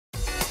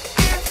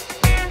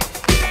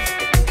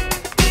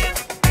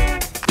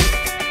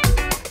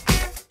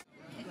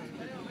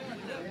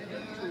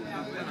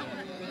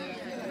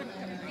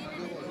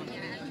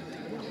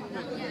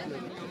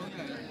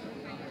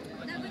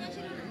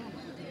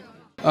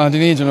ဒီ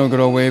နေ့ကျွန်တော်က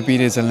တော့ဝဲပြီး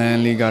တဲ့ဇလန်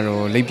လေးက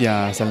တော့လိပ်ပြ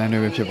ဇလန်တွေ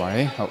ပဲဖြစ်ပါတ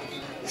ယ်ဟုတ်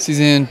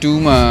season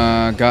 2မှာ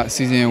က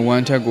season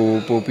 1ထက်ကို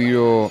ပို့ပြီး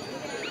တော့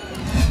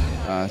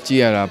ကြည့်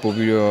ရတာပို့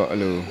ပြီးတော့အဲ့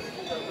လို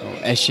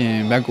action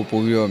ဘက်ကို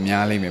ပို့ပြီးတော့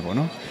များလိမ့်မယ်ပေါ့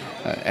နော်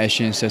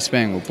action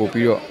suspense ကိုပို့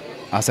ပြီးတော့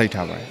အားစိုက်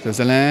ထားပါတယ်ဆို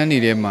ဇလန်နေ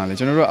တဲ့မှာလေ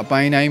ကျွန်တော်တို့အပို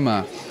င်းတိုင်းမှာ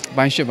အ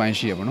ပိုင်း10ပိုင်း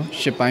ရှိရပေါ့နော်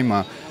10ပိုင်းမှာ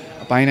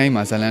အပိုင်းတိုင်း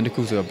မှာဇလန်တစ်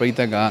ခုဆိုတော့ပရိသ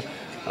တ်က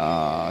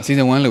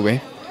season 1လို့ပဲ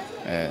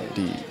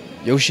ဒီ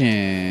ရုပ်ရှင်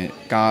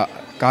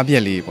ကားပြ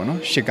က်လေးပေါ့နော်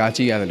ရှစ်ကားကြ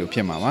ည့်ရတယ်လို့ဖြ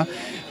စ်မှာပါ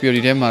ပြီးတော့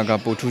ဒီထဲမှာက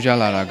ပိုထူးခြား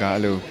လာတာက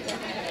အဲ့လို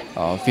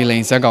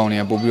feeling ဇက်ကောင်တွေ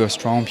ကပို့ပြီးတော့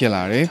strong ဖြစ်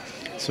လာတယ်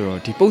ဆိုတော့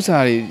ဒီပု္ပ္ပစာ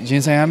တွေရ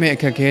င်ဆိုင်ရမယ့်အ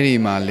ခက်အခဲတွေ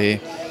မှာလည်း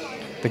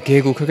တက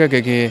ယ်ကိုခက်ခက်ခဲ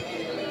ခဲ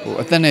ဟို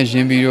အသက်နဲ့ရ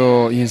င်းပြီး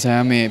တော့ရင်ဆိုင်ရ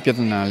မယ့်ပြ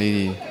ဿနာလေး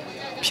တွေ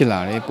ဖြစ်လာ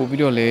တယ်ပို့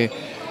ပြီးတော့လည်း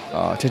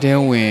ထဲထဲ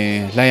ဝင်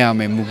လိုက်ရ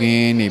မယ့်မူက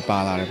င်းတွေပါ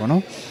လာတယ်ပေါ့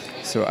နော်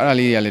ဆိုတော့အဲ့ဒါ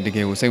လေးတွေကလည်းတက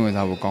ယ်ကိုစိတ်ဝင်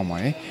စားဖို့ကောင်းပါ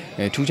တယ်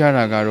ထူးခြား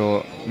တာကတော့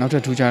နောက်ထ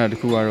ပ်ထူးခြားတာတစ်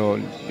ခုကတော့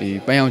ဒီ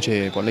ပန်းရောင်ချ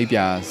ယ်ပေါ့လိပ်ပြ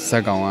ဇ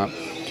က်ကောင်က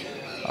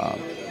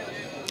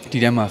ဒီ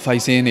ထဲမှာ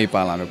fight scene တွေ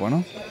ပါလာမယ်ပေါ့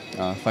နော်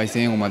fight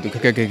scene ဟိုမှာသူခ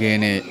က်ခက်ခဲခဲ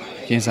နဲ့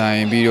ရင်ဆို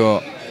င်ပြီးတော့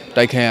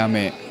တိုက်ခိုက်ရမ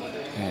ယ်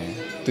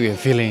သူရဲ့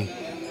feeling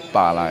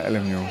ပါလာအဲ့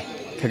လိုမျိုး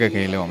ခက်ခက်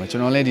ခဲလောက်အောင်ကျွ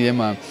န်တော်လည်းဒီထဲ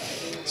မှာ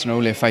ကျွန်တော်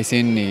တို့လည်း fight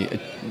scene တွေ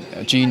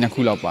အကြီးနှစ်ခု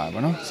လောက်ပါတယ်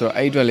ပေါ့နော်ဆိုတော့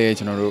အဲ့အတွက်လည်း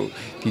ကျွန်တော်တို့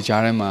ဒီ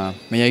ကြားထဲမှာ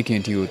မရိုက်ခင်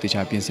တီကိုတ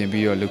ခြားပြင်ဆင်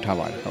ပြီးတော့လုပ်ထား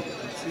ပါတယ်ဟုတ်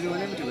စီဇန်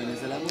နဲ့မတူဘဲနဲ့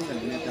ဇလန်ပုံစံ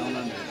နဲ့တောင်း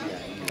လာတယ်ကြည့်ရတ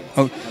ယ်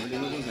ဟုတ်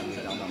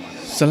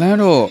ဇလန်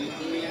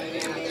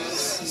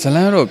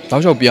တော့တော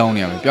က်လျှောက်ပြောင်း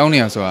နေရမယ်ပြောင်းနေ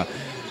ရဆိုတာ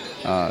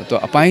သူ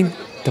အပိုင်း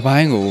တစ်ပို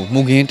င်းကို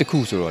မူကင်းတစ်ခု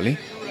ဆိုတော့လေ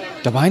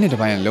တစ်ပိုင်းနဲ့တ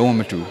စ်ပိုင်းကလုံးဝ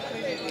မတူ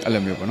အဲ့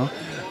လိုမျိုးပေါ့နော်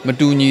မ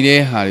တူညီတဲ့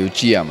ဟာတွေကို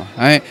ကြည့်ရမှာ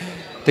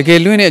တကယ်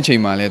လွင့်တဲ့အချိ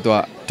န်မှာလဲသူက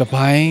တစ်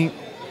ပိုင်း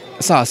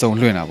အစအဆုံး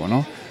လွင့်တာပေါ့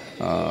နော်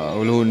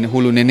ဟို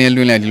လိုနည်းနည်း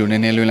လွင့်လိုက်ဒီလိုန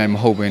ည်းနည်းလွင့်လိုက်မ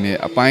ဟုတ်ဘဲနဲ့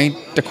အပိုင်း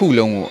တစ်ခု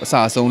လုံးကိုအစ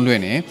အဆုံးလွ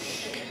င့်နေ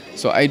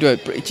ဆိုတော့အဲ့အတွက်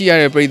ကြည့်ရ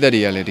တဲ့ပရိသတ်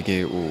တွေကလည်းတက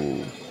ယ်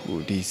ဟို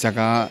ဒီဇက်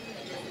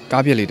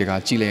ကားပြက်လေးတ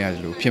ကားကြည့်လိုက်ရတ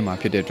ယ်လို့ဖြစ်မှာ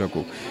ဖြစ်တဲ့အတွက်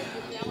ကို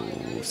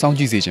စောင့်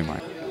ကြည့်စေချင်ပါတ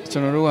ယ်ကျွ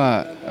န်တော်တို့က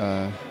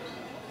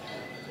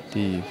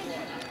ဒီ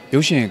ရု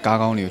ပ်ရှင်ကား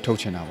ကောင်းတွေကိုထုတ်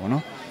ချင်တာပေါ့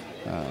နော်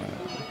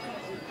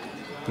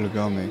ဘယ်လို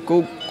ပြောမလဲကို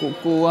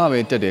ကပဲ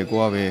တက်တယ်ကို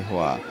ကပဲဟို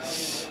ဟာ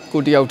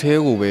ကိုတယောက်တ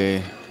ည်းကိုပဲ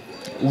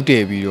ဥတ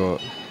ည်ပြီးတော့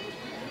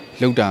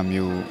လောက်တာ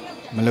မျိုး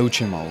မလုပ်ချ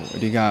င်ပါဘူးအ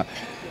ဓိက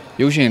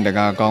ရုပ်ရှင်တ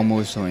ကားကောင်းမှု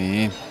ဆိုရ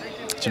င်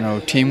ကျွန်တော်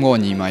တို့ team ကို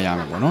ညီမရ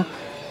မယ်ပေါ့နော်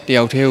တ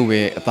ယောက်တည်းကို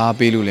ပဲအသား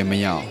ပေးလို့လည်းမ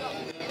ရအောင်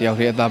တယောက်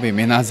တည်းအသားပေးမ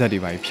င်းသားဇက်တွေ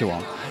ပါဖြစ်အော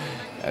င်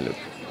အဲ့လို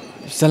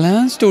ဇလ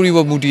န် story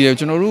ပေါ်မူတည်တယ်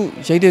ကျွန်တော်တို့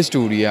ရိုက်တဲ့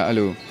story ကအဲ့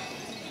လို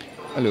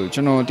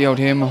ကျွန်တော်တယောက်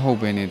တည်းမဟုတ်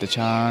ဘဲနဲ့တ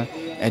ခြား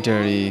actor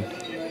တွေ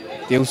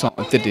တရုပ်ဆောင်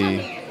အသစ်တွေ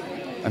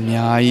အ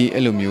များကြီး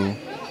အဲ့လိုမျိုး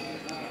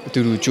အတူ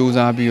တူစူးစ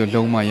မ်းပြီးတော့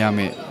လုံးမရမ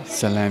ယ်ဇ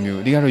လန်မျိုး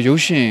အဓိကတော့ရု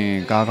ပ်ရှင်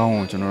ကားကောင်း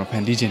ကိုကျွန်တော်တို့ဖ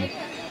န်တီးခြင်း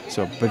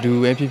ဆိုတော့ဘယ်သူ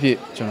ပဲဖြစ်ဖြစ်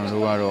ကျွန်တော်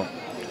တို့ကတော့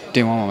တ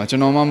င်သွားမှာပါကျွ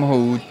န်တော်မှမဟု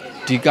တ်ဘူး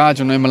ဒီကား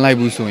ကျွန်တော်မလိုက်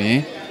ဘူးဆိုရင်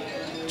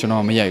ကျွန်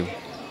တော်မရိုက်ဘူး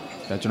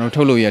ဒါကျွန်တော်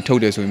ထုတ်လို့ရထု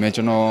တ်တယ်ဆိုရင်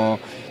ကျွန်တော်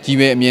ကြီး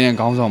ပဲအမြဲတမ်း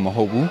ခေါင်းဆောင်မ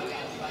ဟုတ်ဘူး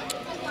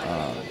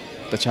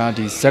တခြား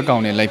ဒီဇက်ကော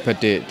င်နဲ့လိုက်ဖက်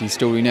တဲ့ဒီ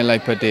story နဲ့လို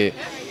က်ဖက်တဲ့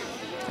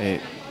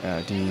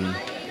ဒီ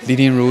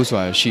leading role ဆို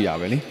တာရှိတာ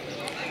ပဲလေ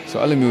ဆို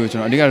တော့အဲ့လိုမျိုးကျွ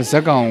န်တော်အဓိကဇ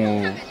က်ကောင်ကို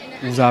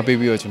ဦးစားပေး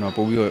ပြီးတော့ကျွန်တော်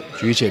ပို့ပြီးတော့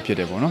ရွေးချယ်ဖြစ်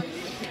တယ်ပေါ့နော်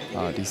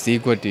ဒီဈေး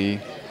ကွက်တွေ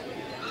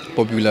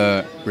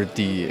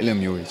popularity အဲ့လို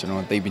မျိုးကျွန်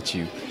တော်သိပ်မကြ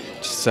ည့်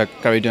ဘူးဇက်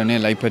character နဲ့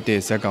လိုက်ဖက်တဲ့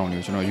ဇက်ကောင်တွေ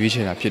ကိုကျွန်တော်ရွေးချ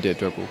ယ်တာဖြစ်တဲ့အ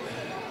တွက်ကို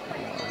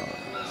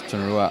ကျွန်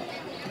တော်တို့က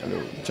အဲ့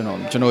လိုကျွန်တော်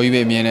ကြီးပဲ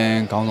အမြဲတ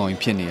မ်းခေါင်းဆောင်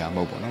ကြီးဖြစ်နေတာမ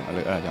ဟုတ်ပေါ့နော်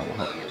အဲ့ဒါကြောင့်ပါ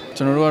ဟုတ်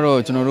ကျွန်တော်တို့ကတော့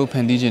ကျွန်တော်တို့ဖ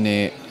န်တီးခြင်း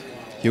နဲ့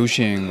ရုပ်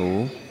ရှင်ကို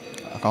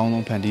အကောင်း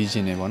ဆုံးဖန်တီးခြ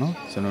င်းနဲ့ပေါ့နော်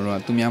ကျွန်တော်တို့က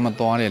သူများမ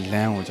သွားတဲ့လ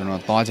မ်းကိုကျွန်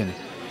တော်သွားခြင်းတယ်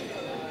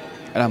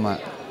အဲ့ဒါမှတ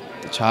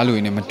ခြားလူ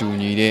တွေနဲ့မတူ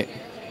ညီတဲ့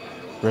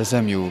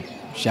result မျိုး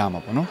ရမှာ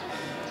ပေါ့နော်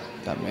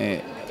ဒါပေမဲ့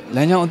လ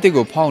မ်းကြောင်းအသစ်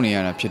ကိုဖောက်နေရ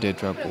တာဖြစ်တဲ့အ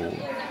တွက်ကို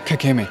ခက်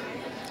ခဲမယ်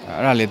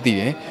အဲ့ဒါလည်းသိ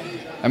တယ်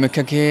ဒါပေမဲ့ခ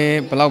က်ခဲ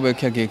ဘယ်လောက်ပဲ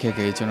ခက်ခဲ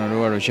ကျွန်တော်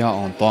တို့ကတော့ရ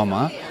အောင်သွား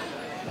မှာ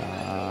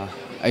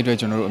အဲ့အတွက်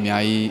ကျွန်တော်တို့အ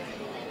များကြီး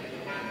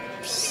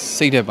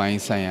စိတ်တဲ့ပို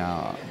င်းဆိုင်ရာ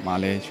မှာ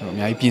လည်းကျွန်တော်အ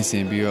များကြီးပြင်ဆ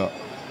င်ပြီးတော့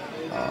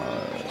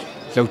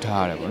လှုပ်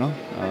ထားရတယ်ပေါ့နော်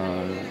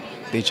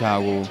တေချာ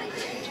ကို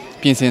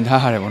ပြင်ဆင်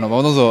ထားရတယ်ပေါ့နော်ဘာ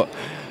လို့လဲဆိုတော့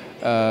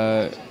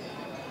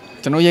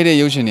ကျွန်တော်ရိုက်တဲ့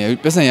ရုပ်ရှင်တွေ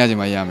ပတ်စံရချင်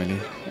မှရမယ်လေ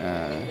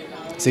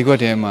ဈေးကွက်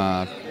ထဲမှာ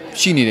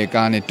ရှိနေတဲ့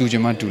ကားနဲ့တူချ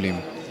င်မှတူလိမ့်မ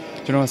ယ်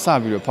ကျွန်တော်စ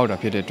ပြီးတော့ဖောက်တာ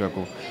ဖြစ်တဲ့အတွက်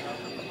ကို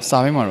စာ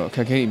ပိုင်းမှာတော့အခ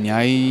က်အခဲအ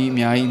များ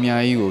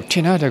ကြီးကိုထ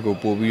င်ထားတဲ့ကို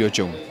ပို့ပြီးတော့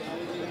ကြုံ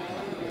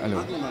အဲ့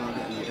လို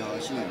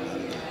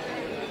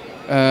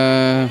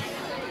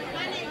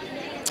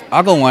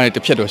အားကုန်သွားတဲ့တ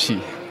စ်ဖြတ်တော့ရှိ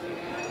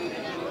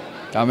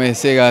ဒါမဲ့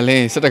စေကလ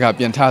ည်းစက်တက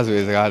ပြန်ထဆို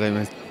တဲ့စကားတိုင်း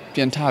ပဲပြ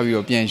န်ထပြီး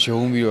တော့ပြန်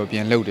ရုံးပြီးတော့ပြ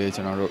န်လှုပ်တယ်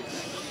ကျွန်တော်တို့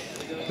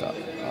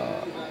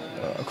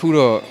အခု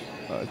တော့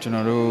ကျွန်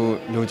တော်တို့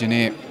လိုချင်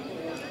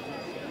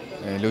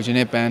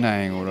တဲ့ပန်းတို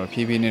င်ကိုတော့ဖြ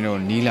ည်းဖြည်းနဲ့တော့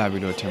နီးလာ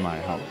ပြီးတော့ထင်ပါတ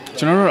ယ်ဟုတ်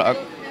ကျွန်တော်တို့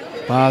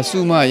ဘာစု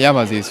မှရ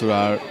ပါစေဆို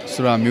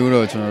တာမျိုး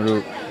တော့ကျွန်တော်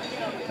တို့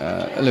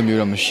အဲ့လိုမျိုး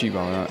တော့မရှိ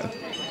ပါဘူး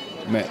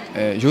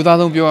ရိုးသား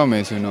ဆုံးပြောရမ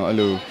ယ်ဆိုရင်တော့အဲ့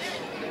လို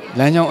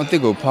လမ်းကြောင်းအစ်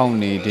စ်ကိုဖောက်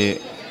နေတဲ့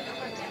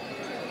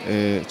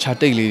ခြာ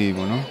တိတ်လေးတွေ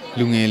ပေါ့နော်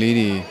လူငယ်လေး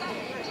တွေ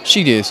ရှိ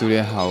တယ်ဆို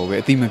တဲ့ဟာကိုပဲ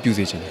အတိမပြု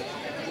စေချင်တယ်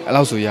အဲ့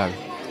လောက်ဆိုရပြီ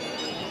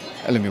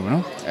အဲ့လိုမျိုးပေါ့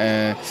နော်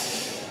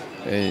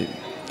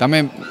ဒါ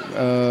မဲ့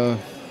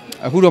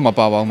အခုတော့မ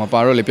ပါပါဘူးမပါ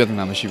တော့လေပြဿ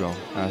နာမရှိပါဘူး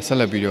ဆက်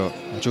လက်ပြီးတော့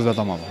စူးစမ်း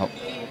သွားမှာပါဟုတ်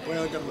ပွဲ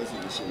တက်ဖို့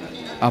ရှိ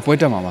မှာပွဲ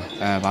တက်မှာပါ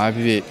ဘာဖြ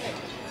စ်ဖြစ်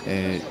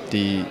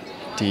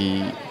ဒီ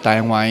တို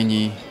င်းဝိုင်း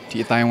ကြီးဒီ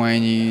အတိုင်းဝို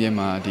င်းကြီးရဲ့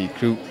မှာဒီ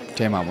group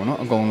ထဲမှာပေါ့နော်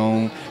အကုန်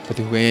လုံးဘယ်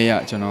သူပဲရ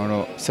ကျွန်တော်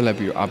တို့ဆက်လက်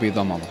ပြီးတော့အားပေး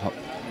သွားမှာပါဟုတ်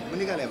မ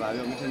နေ့ကလည်းဗာ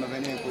ပြောမထင်မပဲ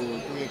နဲ့ကိုယ့်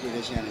ရဲ့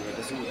creation တွေပဲ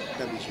တစုတ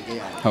က်ပြီးရှိခဲ့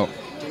ရတယ်ဟုတ်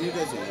ဒီနေ့တ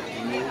က်ဆိုရင်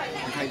ဒီမျိုး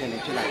ခိုက်တယ်လ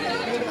ည်းဖြစ်လာတယ်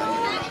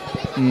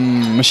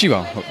မရှိပါ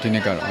ဘူးဟုတ်ဒီ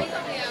နေ့ကတော့ဟုတ်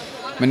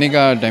မနေ့က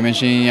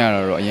dimension ရ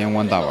တော့အရင်ဝ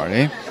မ်းသာပါတ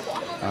ယ်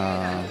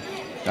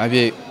ဒါပြ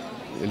ည့်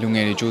လူင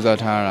ယ်တွေစူးစမ်း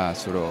ထားတာ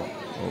ဆိုတော့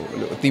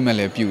အတိမက်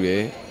လည်းပြုတ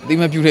ယ်အတိ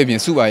မက်ပြုတဲ့ပြင်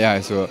စုပါရတ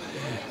ယ်ဆိုတော့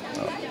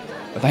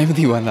အတိုင်းမ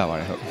သိဝမ်းသာပါ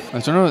တယ်ဟုတ်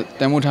ကျွန်တော်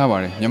တန်ဖိုးထားပါ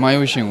တယ်မြန်မာ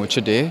ရုပ်ရှင်ကိုချ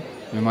စ်တယ်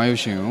မြန်မာရု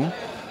ပ်ရှင်ကို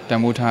တ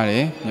န်ဖိုးထားတ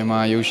ယ်မြန်မာ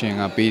ရုပ်ရှင်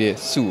ကပေးတဲ့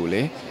စုကိုလ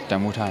ည်းတ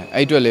န်ဖိုးထားတယ်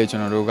အဲ့အတွက်လည်းကျွ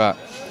န်တော်တို့က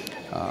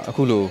အ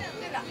ခုလို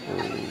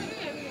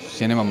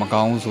ရှင်းထဲမှာမ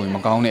ကောင်းဘူးဆိုရင်မ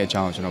ကောင်းတဲ့အ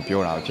ကြောင်းကိုကျွန်တော်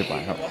ပြောတာဖြစ်ပါတ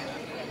ယ်ဟုတ်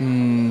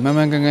မှန်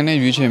မှန်ကန်ကန်နဲ့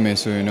ရွေးချယ်မယ်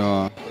ဆိုရင်တော့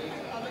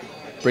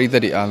ပရိသ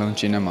တ်တွေအားလုံး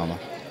ကျင်းနေမှာပါ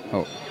ဟု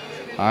တ်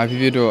အားဖြစ်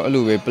ဖြစ်တော့အဲ့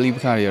လိုပဲပလိပ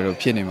ခတွေကတော့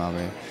ဖြစ်နေမှာ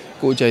ပဲ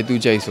ကိုယ်ကြိုက်သူ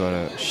ကြိုက်ဆို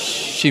တော့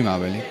ရှိမှာ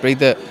ပဲလေပရိ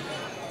သတ်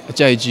အ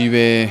ကြိုက်ကြီး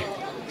ပဲ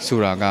ဆို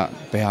တာက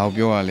ဘယ်ဟာကို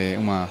ပြောရလဲ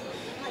ဥမာ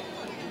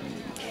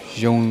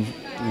ယုံ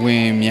ဝ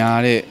င်များ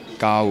တဲ့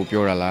ကားကို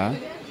ပြောတာလား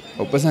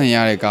ဟိုပတ်စံရ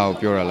တဲ့ကားကို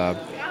ပြောတာလား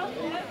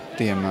တ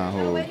ကယ်မှ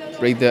ဟို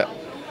ပရိသတ်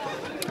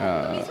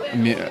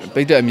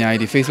အများ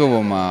ကြီးဒီ Facebook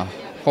ပေါ်မှာ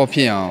ဟောဖြ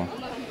စ်အောင်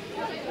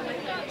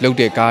လုပ်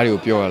တဲ့ကားတွေကို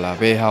ပြောရလား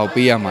ဘယ်ဟာကို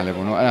ပေးရမှာလဲ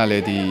ပေါ့နော်အဲ့ဒါလေ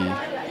ဒီ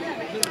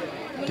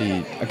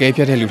အကဲဖြ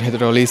တ်တဲ့လူတွေ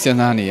တော်တော်လေးစဉ်း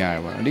စားနေရတ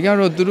ယ်ပေါ့နော်ဒီက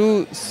တော့သူတို့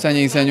စံ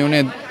ချိန်စံညွှန်း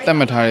နဲ့တတ်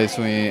မှတ်ထားတယ်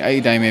ဆိုရင်အဲ့ဒီ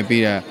အတိုင်းပဲ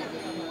ပေးတာ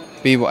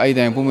ပေးပေါ့အဲ့ဒီ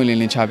တိုင်းပုံမှန်လင်း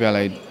လင်းချပြ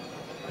လိုက်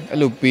အဲ့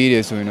လိုပေးတ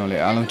ယ်ဆိုရင်တော့လေ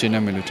အားလုံးကျင်းနေ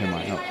မယ်လို့ထင်ပါ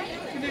တယ်ဟု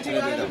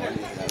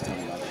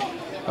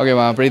တ်ကဲ့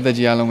ပါပရိသတ်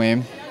ကြီးအားလုံးပဲ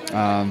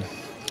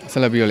ဆ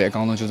က်လက်ပြီးတော့လည်းအ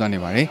ကောင်းဆုံးကြိုးစားနေ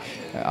ပါတယ်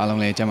အားလုံး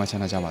လည်းကျမ်းမာချ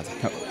မ်းသာကြပါစေ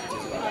ဟုတ်